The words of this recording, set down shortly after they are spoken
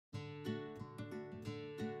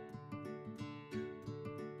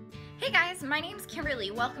Hey guys, my name's Kimberly.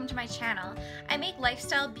 Welcome to my channel. I make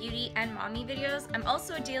lifestyle, beauty, and mommy videos. I'm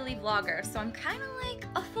also a daily vlogger, so I'm kind of like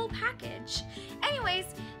a full package. Anyways,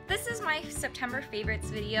 this is my September favorites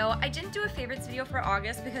video. I didn't do a favorites video for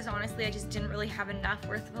August because honestly I just didn't really have enough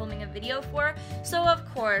worth filming a video for. So of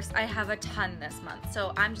course I have a ton this month.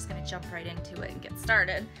 So I'm just gonna jump right into it and get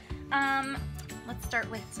started. Let's start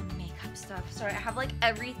with some makeup stuff. Sorry, I have like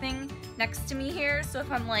everything next to me here, so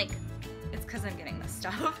if I'm like, it's because I'm getting this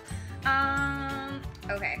stuff.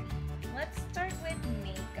 Okay, let's start with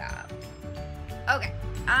makeup. Okay,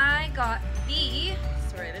 I got the,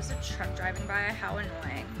 sorry, there's a truck driving by, how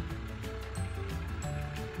annoying.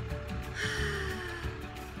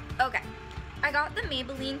 Okay, I got the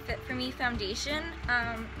Maybelline Fit For Me foundation.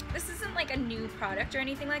 This isn't like a new product or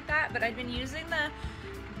anything like that, but I've been using the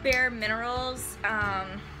Bare Minerals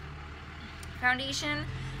foundation,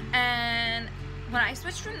 and when I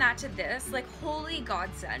switched from that to this, like, holy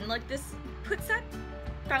godsend, like, this puts that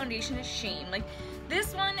foundation to shame. Like,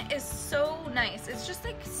 this one is so nice. It's just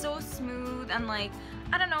like so smooth and like,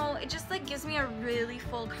 I don't know, it just like gives me a really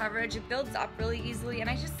full coverage. It builds up really easily and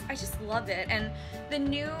I just love it. And the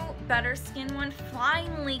new Better Skin one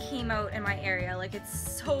finally came out in my area. Like,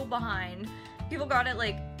 it's so behind. People got it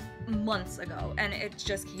like months ago and it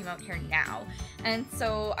just came out here now, and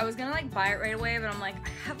so I was gonna like buy it right away, but I'm like, I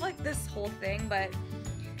have like this whole thing, but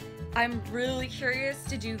I'm really curious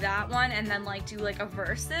to do that one and then like do like a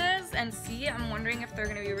versus and see. I'm wondering if they're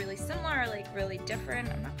gonna be really similar or like really different.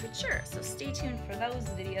 I'm not quite sure, so stay tuned for those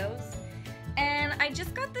videos. And I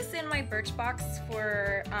just got this in my Birchbox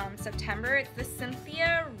for September. It's the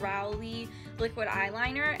Cynthia Rowley liquid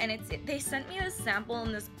eyeliner, and they sent me a sample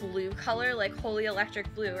in this blue color, like Holy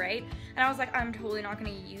Electric Blue, right? And I was like, I'm totally not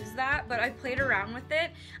gonna use that, but I played around with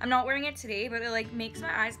it. I'm not wearing it today, but it like makes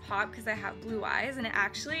my eyes pop because I have blue eyes, and it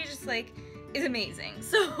actually just like is amazing.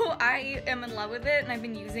 So I am in love with it, and I've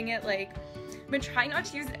been using it like, I've been trying not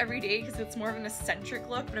to use it every day because it's more of an eccentric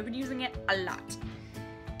look, but I've been using it a lot.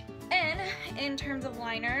 And in terms of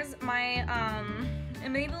liners, my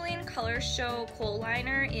Maybelline Color Show Kohl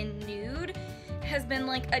Liner in Nude has been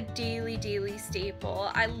like a daily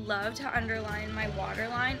staple. I love to underline my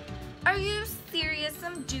waterline. Are you serious?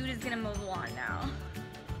 Some dude is gonna mow the lawn now.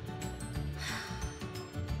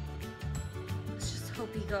 Let's just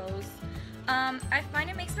hope he goes. I find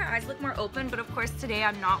it makes my eyes look more open, but of course today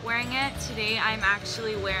I'm not wearing it. Today I'm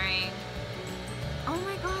actually wearing, oh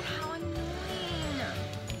my god, how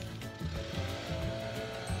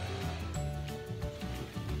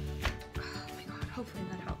hopefully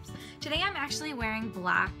that helps. Today I'm actually wearing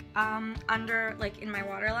black under, like, in my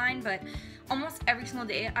waterline, but almost every single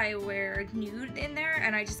day I wear nude in there,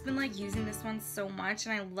 and I just been like using this one so much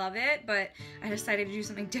and I love it, but I decided to do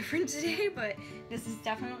something different today, but this is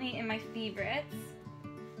definitely in my favorites.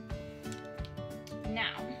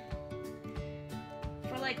 Now,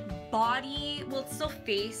 for like body, well, it's still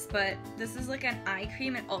face, but this is like an eye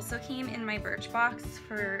cream. It also came in my Birchbox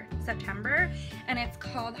for September, and it's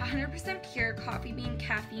called 100% Pure Coffee Bean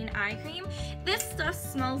Caffeine Eye Cream. This stuff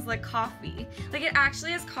smells like coffee. Like, it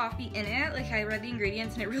actually has coffee in it. Like, I read the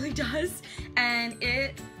ingredients and it really does, and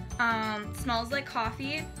it smells like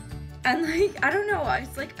coffee. And like, I don't know,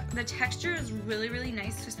 it's like the texture is really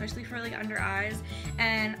nice, especially for like under eyes,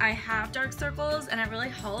 and I have dark circles and it really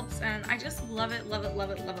helps, and I just love it,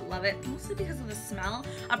 mostly because of the smell.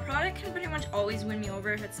 A product can pretty much always win me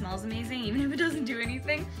over if it smells amazing, even if it doesn't do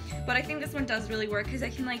anything, but I think this one does really work because I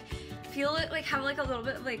can like feel it like have like a little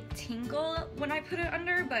bit of like tingle when I put it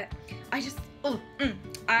under, but I just,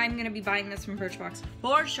 I'm gonna be buying this from Birchbox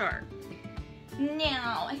for sure.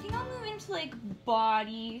 Now, I think I'll move into like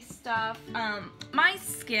body stuff. My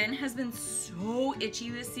skin has been so itchy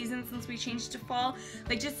this season since we changed to fall.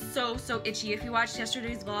 Like, just so itchy. If you watched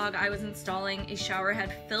yesterday's vlog, I was installing a shower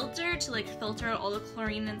head filter to like filter out all the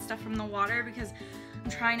chlorine and stuff from the water because I'm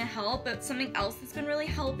trying to help. But something else that's been really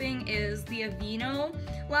helping is the Aveeno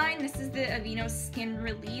line. This is the Aveeno Skin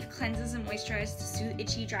Relief, cleanses and moisturizes to soothe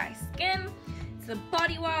itchy, dry skin. It's a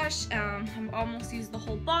body wash. I've almost used the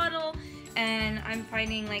whole bottle, and I'm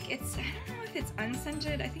finding like it's, I don't know if it's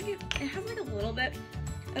unscented. I think it has like a little bit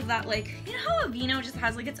of that, like, you know how Aveeno just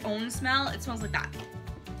has like its own smell? It smells like that.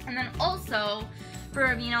 And then also for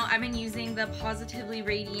Aveeno, I've been using the Positively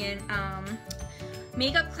Radiant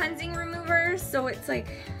makeup cleansing remover. So it's like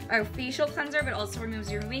a facial cleanser but also removes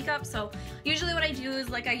your makeup. So usually what I do is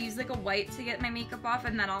like I use like a wipe to get my makeup off,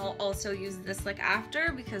 and then I'll also use this like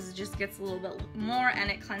after because it just gets a little bit more and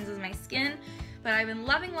it cleanses my skin. But I've been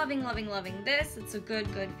loving this. It's a good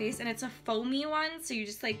face, and it's a foamy one, so you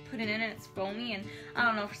just like put it in and it's foamy, and I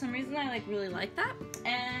don't know, for some reason I like really like that.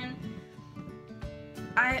 And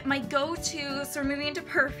my go-to, so we're moving into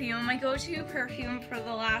perfume. My go-to perfume for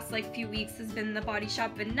the last like few weeks has been the Body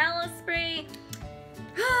Shop Vanilla Spray.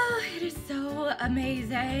 Oh, it is so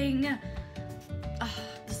amazing. Oh,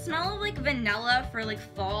 the smell of like vanilla for like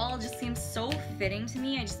fall just seems so fitting to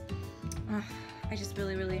me. I just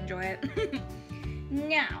really, really enjoy it.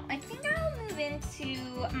 Now, I think I'll move into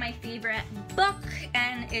my favorite book,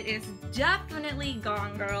 and it is definitely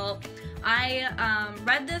Gone Girl. I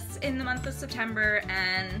read this in the month of September,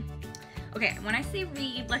 and okay, when I say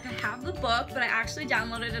read, like I have the book, but I actually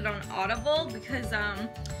downloaded it on Audible because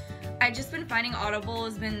I've just been finding Audible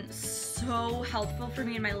has been so helpful for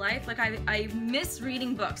me in my life. Like I miss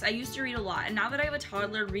reading books. I used to read a lot, and now that I have a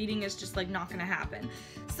toddler, reading is just like not gonna happen.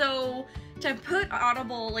 So to put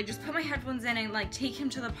Audible, like just put my headphones in and like take him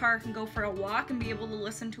to the park and go for a walk and be able to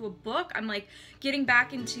listen to a book, I'm like getting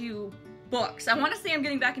back into books. I want to say I'm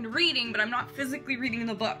getting back into reading, but I'm not physically reading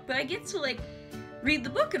the book, but I get to like read the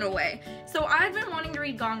book in a way. So I've been wanting to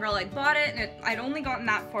read Gone Girl. I bought it, and I'd only gotten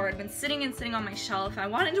that far. It'd been sitting on my shelf. I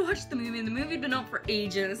wanted to watch the movie, and the movie had been out for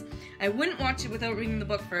ages. I wouldn't watch it without reading the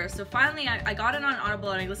book first. So finally I got it on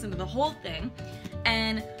Audible, and I listened to the whole thing,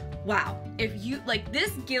 and wow, if you, like,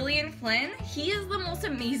 this Gillian Flynn, he is the most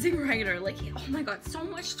amazing writer. Like, oh my god, so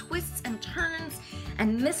much twists and turns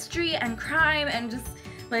and mystery and crime and just,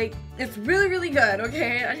 like, it's really, really good,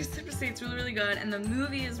 okay? I just have to say it's really, really good, and the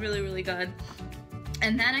movie is really, really good.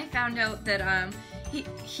 And then I found out that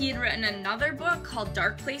he had written another book called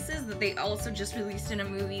Dark Places that they also just released in a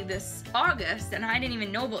movie this August, and I didn't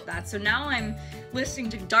even know about that. So now I'm listening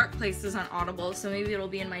to Dark Places on Audible, so maybe it'll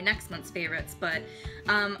be in my next month's favorites. But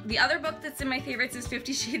the other book that's in my favorites is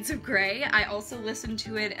 50 Shades of Grey. I also listened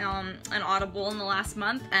to it on Audible in the last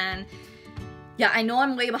month, and yeah, I know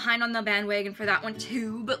I'm way behind on the bandwagon for that one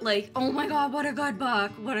too, but like, oh my god, what a good book,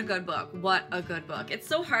 what a good book, what a good book. It's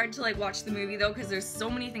so hard to like watch the movie though, because there's so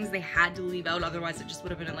many things they had to leave out, otherwise it just would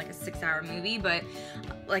have been like a 6-hour movie, but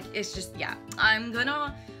like, it's just, yeah. I'm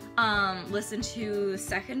gonna listen to the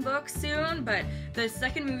second book soon, but the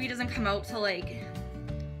second movie doesn't come out till like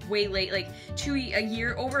way late, like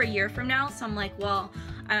over a year from now, so I'm like, well,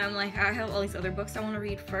 I have all these other books I want to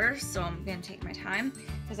read first, so I'm gonna take my time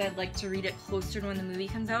because I'd like to read it closer to when the movie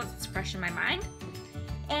comes out. It's fresh in my mind.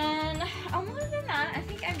 And other than that, I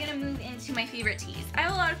think I'm gonna move into my favorite teas. I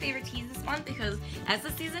have a lot of favorite teas this month because as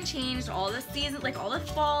the season changed, all the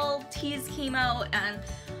fall teas came out, and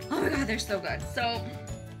oh my god, they're so good. So,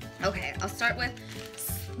 okay, I'll start with,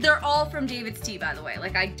 they're all from David's Tea, by the way.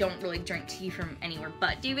 Like, I don't really drink tea from anywhere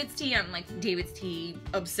but David's Tea. I'm like David's Tea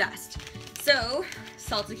obsessed. So,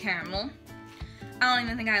 salted caramel. I don't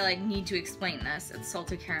even think I like need to explain this. It's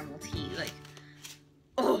salted caramel tea. Like,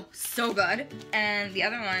 oh, so good. And the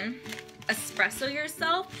other one, espresso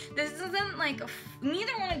yourself. This isn't like,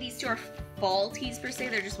 neither one of these two are fall teas per se.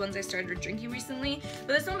 They're just ones I started drinking recently.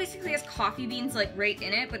 But this one basically has coffee beans like right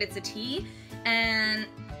in it, but it's a tea. And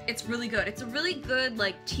it's really good. It's a really good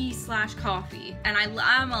like tea / coffee. And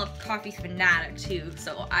I'm a coffee fanatic too,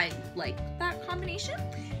 so I like that combination.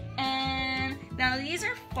 And now these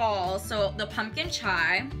are fall, so the pumpkin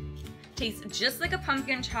chai tastes just like a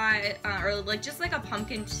pumpkin chai, or like just like a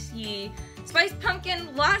pumpkin tea, spiced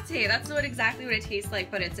pumpkin latte. That's exactly what it tastes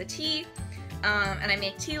like, but it's a tea. And I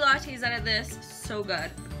make tea lattes out of this. So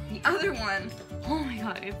good. The other one, oh my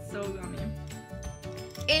god, it's so yummy.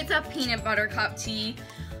 It's a peanut butter cup tea.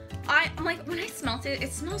 I'm like, when I smelt it,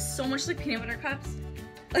 it smells so much like peanut butter cups.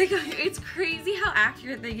 Like, it's crazy how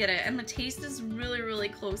accurate they get it, and the taste is really, really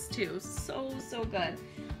close too. So, so good.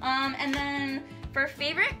 And then for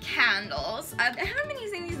favorite candles, I haven't been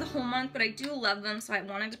using these the whole month, but I do love them, so I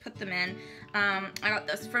wanted to put them in. I got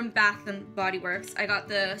this from Bath & Body Works. I got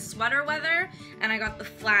the Sweater Weather, and I got the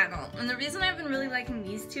Flannel. And the reason I've been really liking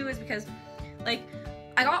these two is because, like,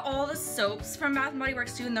 I got all the soaps from Bath & Body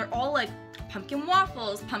Works too, and they're all like pumpkin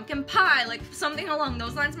waffles, pumpkin pie, like something along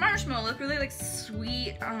those lines, marshmallow, like really like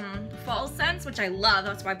sweet fall scents, which I love.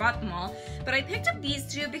 That's why I bought them all. But I picked up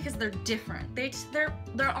these two because they're different.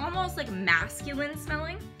 They're almost like masculine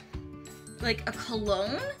smelling, like a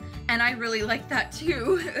cologne, and I really like that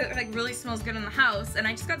too. It like really smells good in the house. And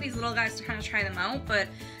I just got these little guys to kind of try them out, but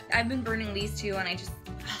I've been burning these two, and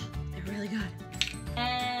they're really good.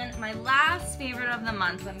 And my last favorite of the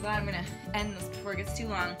month, I'm glad I'm gonna end this before it gets too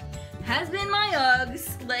long, has been my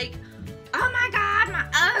Uggs. Like, oh my god, my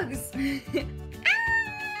Uggs!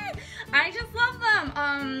 I just love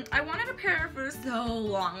them. I wanted a pair for so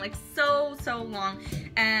long, like so long,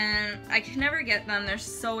 and I could never get them. They're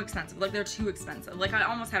so expensive, like they're too expensive. Like, I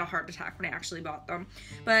almost had a heart attack when I actually bought them.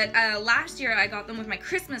 But last year I got them with my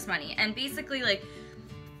Christmas money, and basically like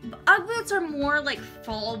Ugg boots are more like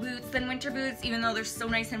fall boots than winter boots, even though they're so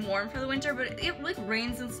nice and warm for the winter, but it like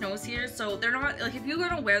rains and snows here, so they're not, like if you're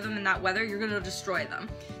gonna wear them in that weather, you're gonna destroy them.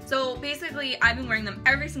 So basically, I've been wearing them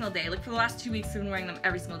every single day. Like for the last 2 weeks, I've been wearing them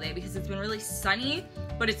every single day because it's been really sunny,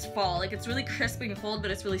 but it's fall. Like it's really crisp and cold, but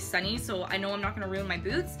it's really sunny, so I know I'm not gonna ruin my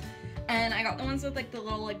boots. And I got the ones with like the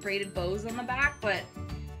little like braided bows on the back, but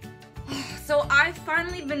so I've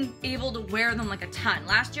finally been able to wear them like a ton.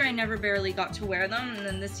 Last year I never barely got to wear them, and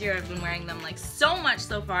then this year I've been wearing them like so much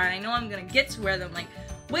so far, and I know I'm gonna get to wear them like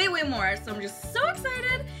way more, so I'm just so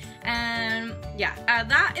excited. And yeah,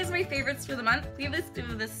 that is my favorites for the month. Please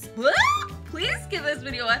give this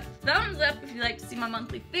video a thumbs up if you'd like to see my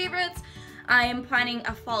monthly favorites. I am planning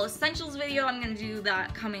a fall essentials video. I'm gonna do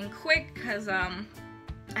that coming quick because I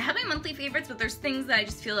have my monthly favorites, but there's things that I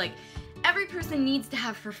just feel like every person needs to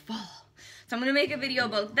have for fall. So I'm gonna make a video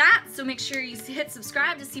about that, so make sure you hit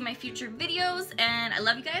subscribe to see my future videos, and I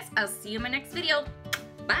love you guys. I'll see you in my next video.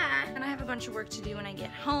 Bye! And I have a bunch of work to do when I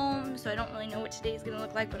get home, so I don't really know what today is gonna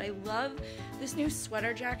look like, but I love this new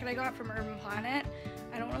sweater jacket I got from Urban Planet.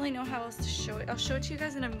 I don't really know how else to show it. I'll show it to you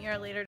guys in a mirror later.